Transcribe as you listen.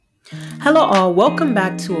Hello, all. Welcome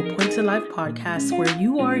back to a Point to Life podcast where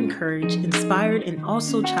you are encouraged, inspired, and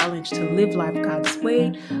also challenged to live life God's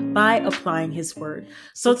way by applying His Word.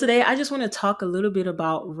 So, today I just want to talk a little bit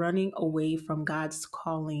about running away from God's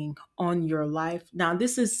calling on your life. Now,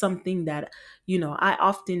 this is something that, I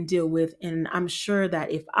often deal with, and I'm sure that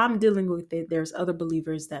if I'm dealing with it, there's other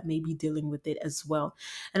believers that may be dealing with it as well.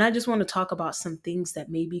 And I just want to talk about some things that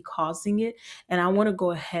may be causing it. And I want to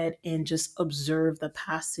go ahead and just observe the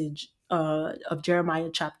passage of Jeremiah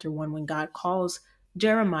chapter 1 when God calls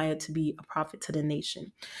Jeremiah to be a prophet to the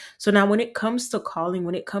nation. So now, when it comes to calling,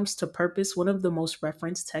 when it comes to purpose, one of the most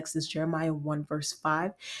referenced texts is Jeremiah 1, verse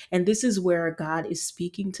 5. And this is where God is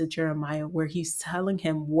speaking to Jeremiah, where he's telling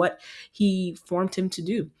him what he formed him to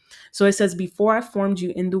do. So it says, "Before I formed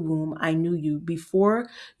you in the womb, I knew you. Before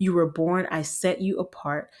you were born, I set you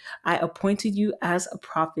apart. I appointed you as a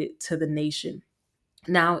prophet to the nation."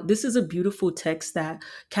 Now, this is a beautiful text that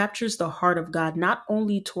captures the heart of God, not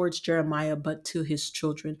only towards Jeremiah, but to his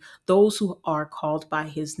children, those who are called by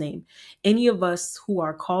his name. Any of us who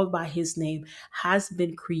are called by his name has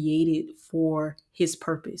been created for his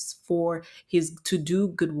purpose, for his to do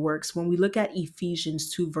good works. When we look at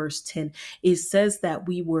Ephesians 2, verse 10, it says that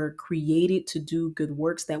we were created to do good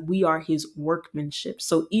works, that we are his workmanship.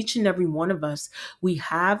 So each and every one of us, we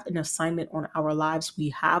have an assignment on our lives. We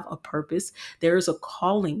have a purpose. There is a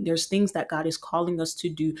calling. There's things that God is calling us to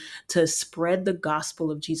do to spread the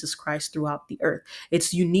gospel of Jesus Christ throughout the earth.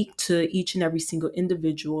 It's unique to each and every single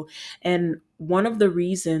individual. And one of the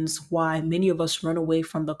reasons why many of us run away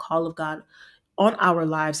from the call of God on our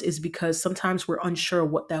lives is because sometimes we're unsure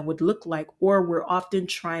what that would look like, or we're often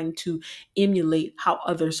trying to emulate how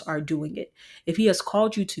others are doing it. If He has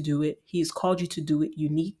called you to do it, He has called you to do it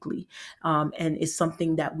uniquely. And it's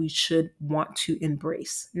something that we should want to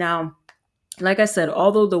embrace. Now, like I said,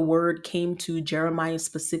 although the word came to Jeremiah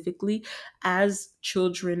specifically, as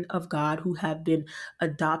children of God who have been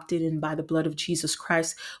adopted and by the blood of Jesus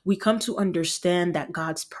Christ, we come to understand that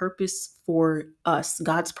God's purpose for us,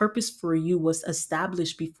 God's purpose for you was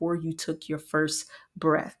established before you took your first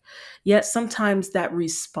breath. Yet sometimes that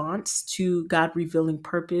response to God revealing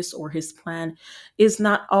purpose or his plan is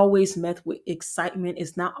not always met with excitement,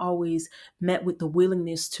 is not always met with the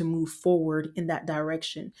willingness to move forward in that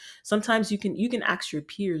direction. Sometimes you can ask your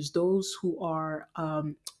peers, those who are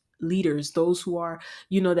leaders, those who are,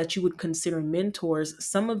 that you would consider mentors.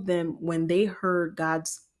 Some of them, when they heard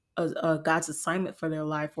God's assignment for their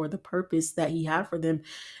life or the purpose that He had for them,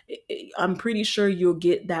 I'm pretty sure you'll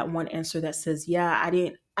get that one answer that says, "Yeah, I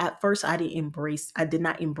didn't." At first, I did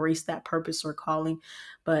not embrace that purpose or calling,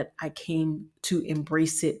 but I came to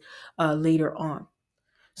embrace it later on.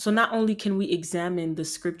 So not only can we examine the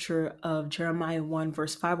scripture of Jeremiah 1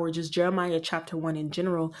 verse 5, or just Jeremiah chapter 1 in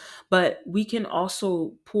general, but we can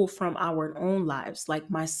also pull from our own lives, like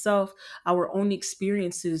myself, our own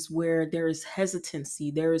experiences where there is hesitancy,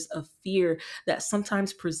 there is a fear that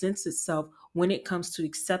sometimes presents itself when it comes to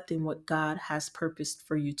accepting what God has purposed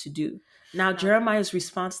for you to do. Now, Jeremiah's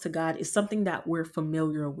response to God is something that we're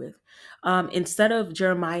familiar with. Instead of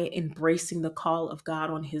Jeremiah embracing the call of God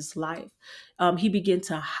on his life, he began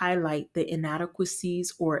to highlight the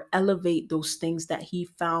inadequacies or elevate those things that he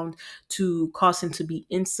found to cause him to be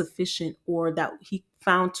insufficient, or that he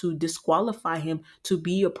found to disqualify him to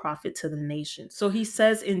be a prophet to the nation. So he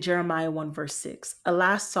says in Jeremiah 1 verse 6,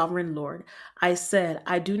 "Alas, sovereign Lord, I said,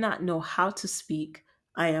 I do not know how to speak.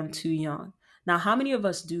 I am too young." Now, how many of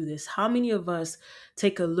us do this? How many of us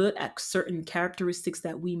take a look at certain characteristics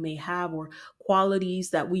that we may have, or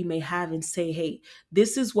qualities that we may have, and say, "Hey,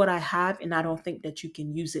 this is what I have, and I don't think that you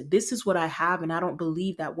can use it. This is what I have, and I don't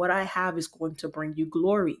believe that what I have is going to bring you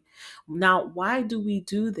glory." Now, why do we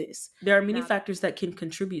do this? There are many factors that can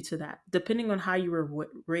contribute to that, depending on how you were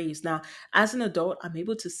raised. Now, as an adult, I'm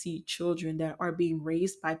able to see children that are being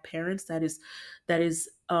raised by parents that is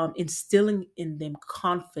instilling in them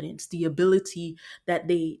confidence, the ability that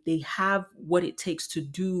they have what it takes to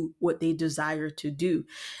do what they desire to do.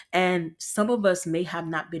 And some of us may have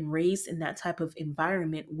not been raised in that type of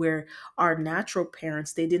environment where our natural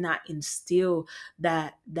parents, they did not instill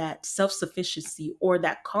that self-sufficiency or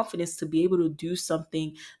that confidence to be able to do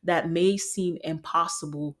something that may seem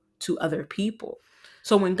impossible to other people.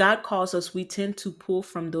 So when God calls us, we tend to pull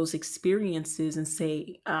from those experiences and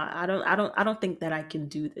say, I don't think that I can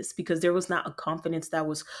do this because there was not a confidence that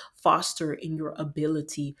was fostered in your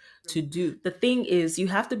ability to do. The thing is, you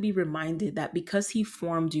have to be reminded that because He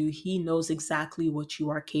formed you, He knows exactly what you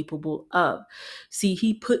are capable of. See,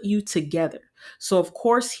 He put you together. So, of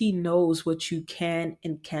course, He knows what you can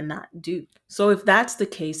and cannot do. So, if that's the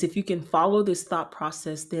case, if you can follow this thought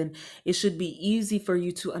process, then it should be easy for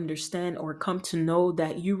you to understand or come to know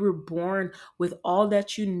that you were born with all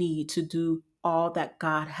that you need to do all that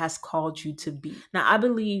God has called you to be. Now, I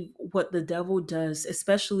believe what the devil does,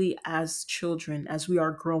 especially as children, as we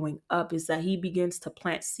are growing up, is that he begins to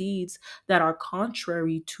plant seeds that are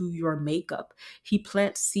contrary to your makeup. He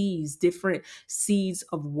plants seeds, different seeds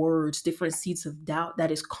of words, different seeds of doubt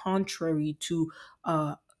that is contrary to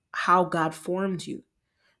how God formed you.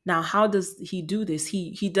 Now, how does he do this?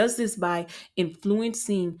 He does this by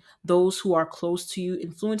influencing those who are close to you,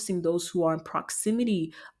 influencing those who are in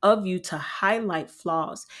proximity of you to highlight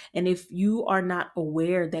flaws. And if you are not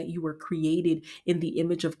aware that you were created in the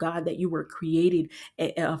image of God, that you were created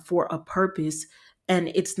for a purpose, and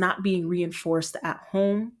it's not being reinforced at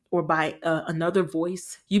home or by another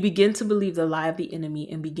voice, you begin to believe the lie of the enemy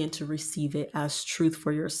and begin to receive it as truth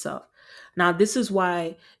for yourself. Now, this is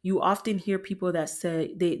why you often hear people that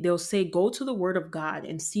say they'll say go to the word of God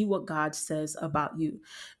and see what God says about you,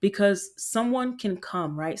 because someone can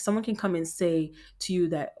come, right? Someone can come and say to you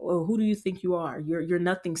that, oh, who do you think you are? You're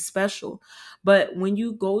nothing special. But when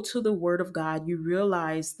you go to the word of God, you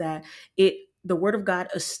realize that it the word of God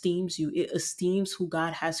esteems you. It esteems who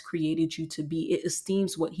God has created you to be. It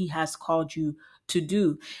esteems what He has called you to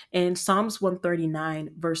do. And Psalms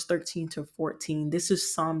 139, verse 13 to 14, this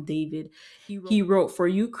is Psalm David. He wrote, "For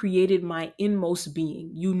you created my inmost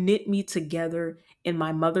being. You knit me together in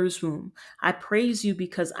my mother's womb. I praise you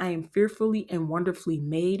because I am fearfully and wonderfully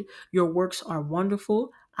made. Your works are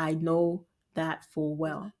wonderful. I know that full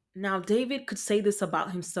well." Now, David could say this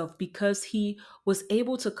about himself because he was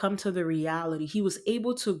able to come to the reality. He was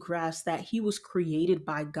able to grasp that he was created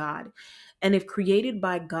by God. And if created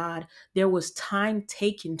by God, there was time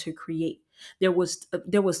taken to create. There was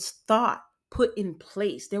thought put in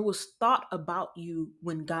place. There was thought about you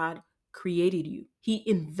when God created you. He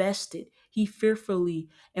invested. He fearfully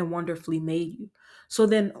and wonderfully made you. So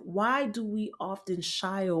then why do we often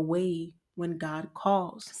shy away when God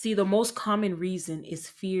calls? See, the most common reason is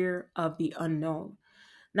fear of the unknown.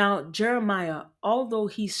 Now, Jeremiah, although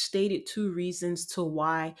he stated two reasons to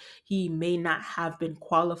why he may not have been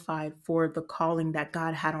qualified for the calling that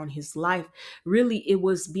God had on his life, really it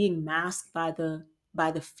was being masked by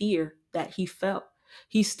the fear that he felt.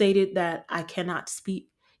 He stated that I cannot speak.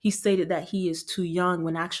 He stated that he is too young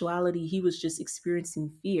when actuality he was just experiencing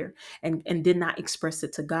fear and did not express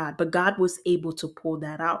it to God. But God was able to pull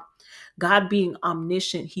that out. God being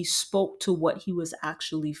omniscient, he spoke to what he was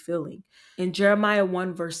actually feeling. In Jeremiah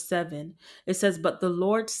 1, verse 7, it says, "But the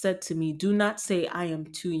Lord said to me, do not say I am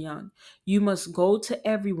too young. You must go to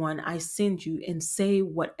everyone I send you and say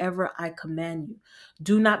whatever I command you.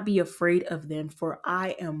 Do not be afraid of them, for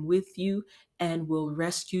I am with you and will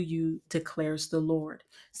rescue you, declares the Lord."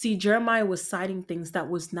 See, Jeremiah was citing things that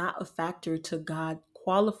was not a factor to God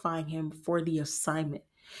qualifying him for the assignment.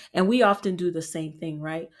 And we often do the same thing,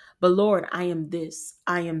 right? But Lord, I am this,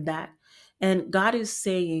 I am that. And God is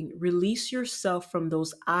saying, release yourself from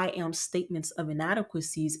those I am statements of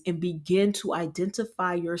inadequacies and begin to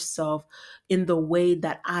identify yourself in the way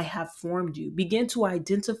that I have formed you. Begin to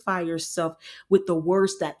identify yourself with the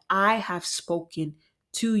words that I have spoken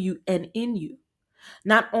to you and in you.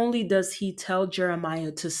 Not only does he tell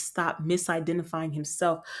Jeremiah to stop misidentifying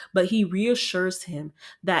himself, but he reassures him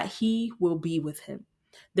that he will be with him.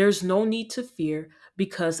 There's no need to fear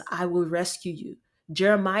because I will rescue you.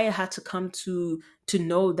 Jeremiah had to come to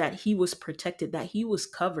know that he was protected, that he was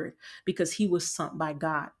covered because he was sent by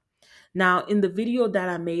God. Now, in the video that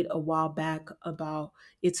I made a while back about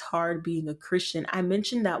it's hard being a Christian, I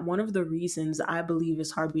mentioned that one of the reasons I believe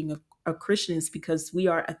it's hard being a Christian is because we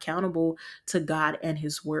are accountable to God and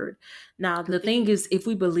His Word. Now, the thing is, if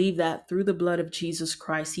we believe that through the blood of Jesus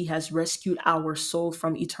Christ, He has rescued our soul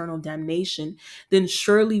from eternal damnation, then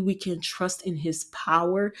surely we can trust in His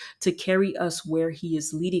power to carry us where He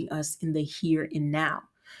is leading us in the here and now.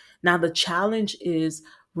 Now, the challenge is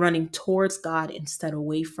running towards God instead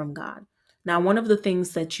away from God. Now, one of the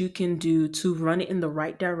things that you can do to run it in the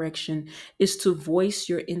right direction is to voice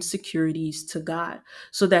your insecurities to God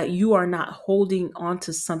so that you are not holding on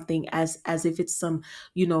to something as if it's some,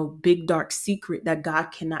 big dark secret that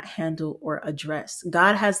God cannot handle or address.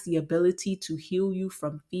 God has the ability to heal you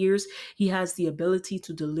from fears. He has the ability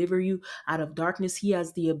to deliver you out of darkness. He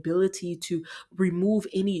has the ability to remove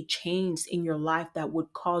any chains in your life that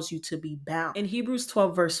would cause you to be bound. In Hebrews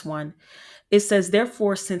 12 verse 1, it says,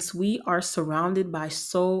 therefore, since we are surrounded by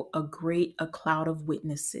so a great a cloud of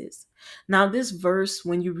witnesses. Now, this verse,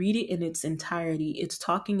 when you read it in its entirety, it's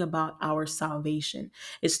talking about our salvation.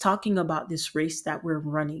 It's talking about this race that we're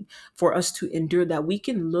running for us to endure, that we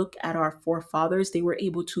can look at our forefathers. They were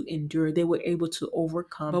able to endure, they were able to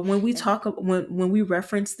overcome. But when we when we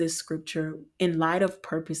reference this scripture in light of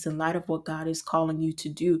purpose, in light of what God is calling you to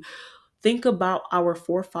do, think about our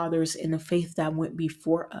forefathers in the faith that went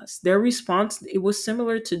before us. Their response, it was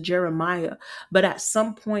similar to Jeremiah, but at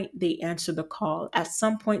some point they answer the call. At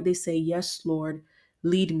some point they say, yes, Lord,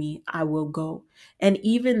 lead me, I will go. And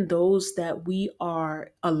even those that we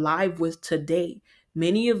are alive with today,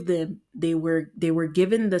 many of them, they were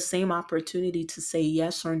given the same opportunity to say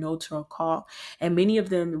yes or no to a call. And many of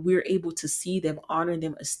them, we're able to see them, honor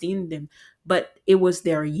them, esteem them, but it was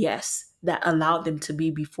their yes that allowed them to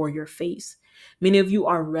be before your face. Many of you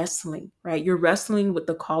are wrestling, right? You're wrestling with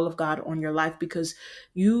the call of God on your life because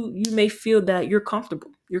you may feel that you're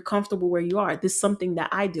comfortable. You're comfortable where you are. This is something that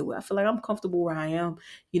I deal with. I feel like I'm comfortable where I am.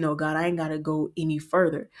 God, I ain't got to go any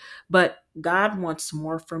further. But God wants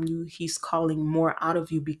more from you. He's calling more out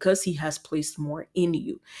of you because he has placed more in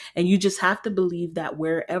you. And you just have to believe that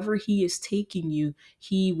wherever he is taking you,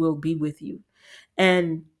 he will be with you.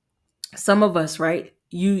 And some of us, right,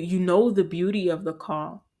 you know the beauty of the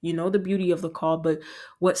call, but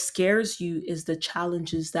what scares you is the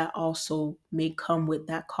challenges that also may come with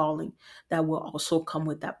that calling, that will also come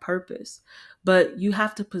with that purpose. But you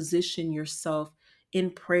have to position yourself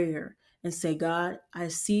in prayer and say, God, I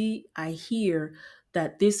hear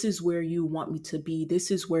that this is where you want me to be,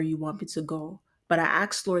 this is where you want me to go. But I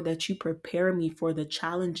ask, Lord, that you prepare me for the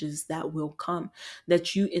challenges that will come,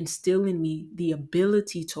 that you instill in me the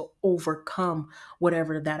ability to overcome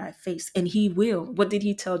whatever that I face. And he will. What did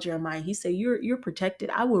he tell Jeremiah? He said, you're protected.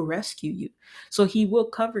 I will rescue you. So he will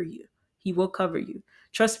cover you. He will cover you.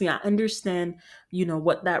 Trust me, I understand,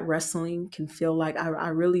 what that wrestling can feel like. I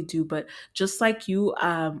really do. But just like you,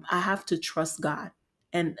 I have to trust God.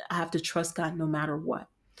 And I have to trust God no matter what.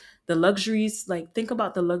 The luxuries, like think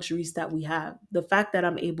about the luxuries that we have. The fact that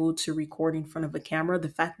I'm able to record in front of a camera, the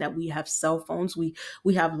fact that we have cell phones, we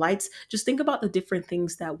have lights. Just think about the different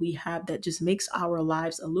things that we have that just makes our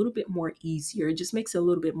lives a little bit more easier. It just makes it a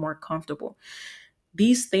little bit more comfortable.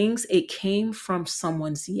 These things, it came from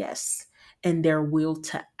someone's yes and their will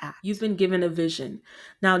to act. You've been given a vision.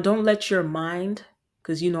 Now, don't let your mind,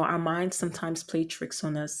 because our minds sometimes play tricks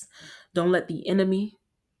on us. Don't let the enemy,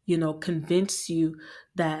 convince you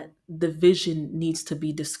that the vision needs to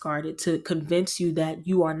be discarded, to convince you that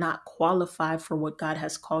you are not qualified for what God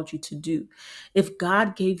has called you to do. If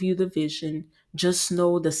God gave you the vision, just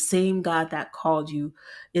know the same God that called you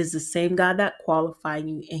is the same God that qualified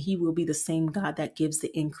you, and he will be the same God that gives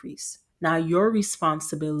the increase. Now, your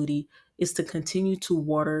responsibility is to continue to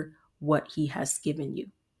water what he has given you.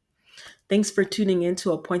 Thanks for tuning in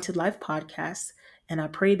to Appointed Life Podcast, and I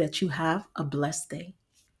pray that you have a blessed day.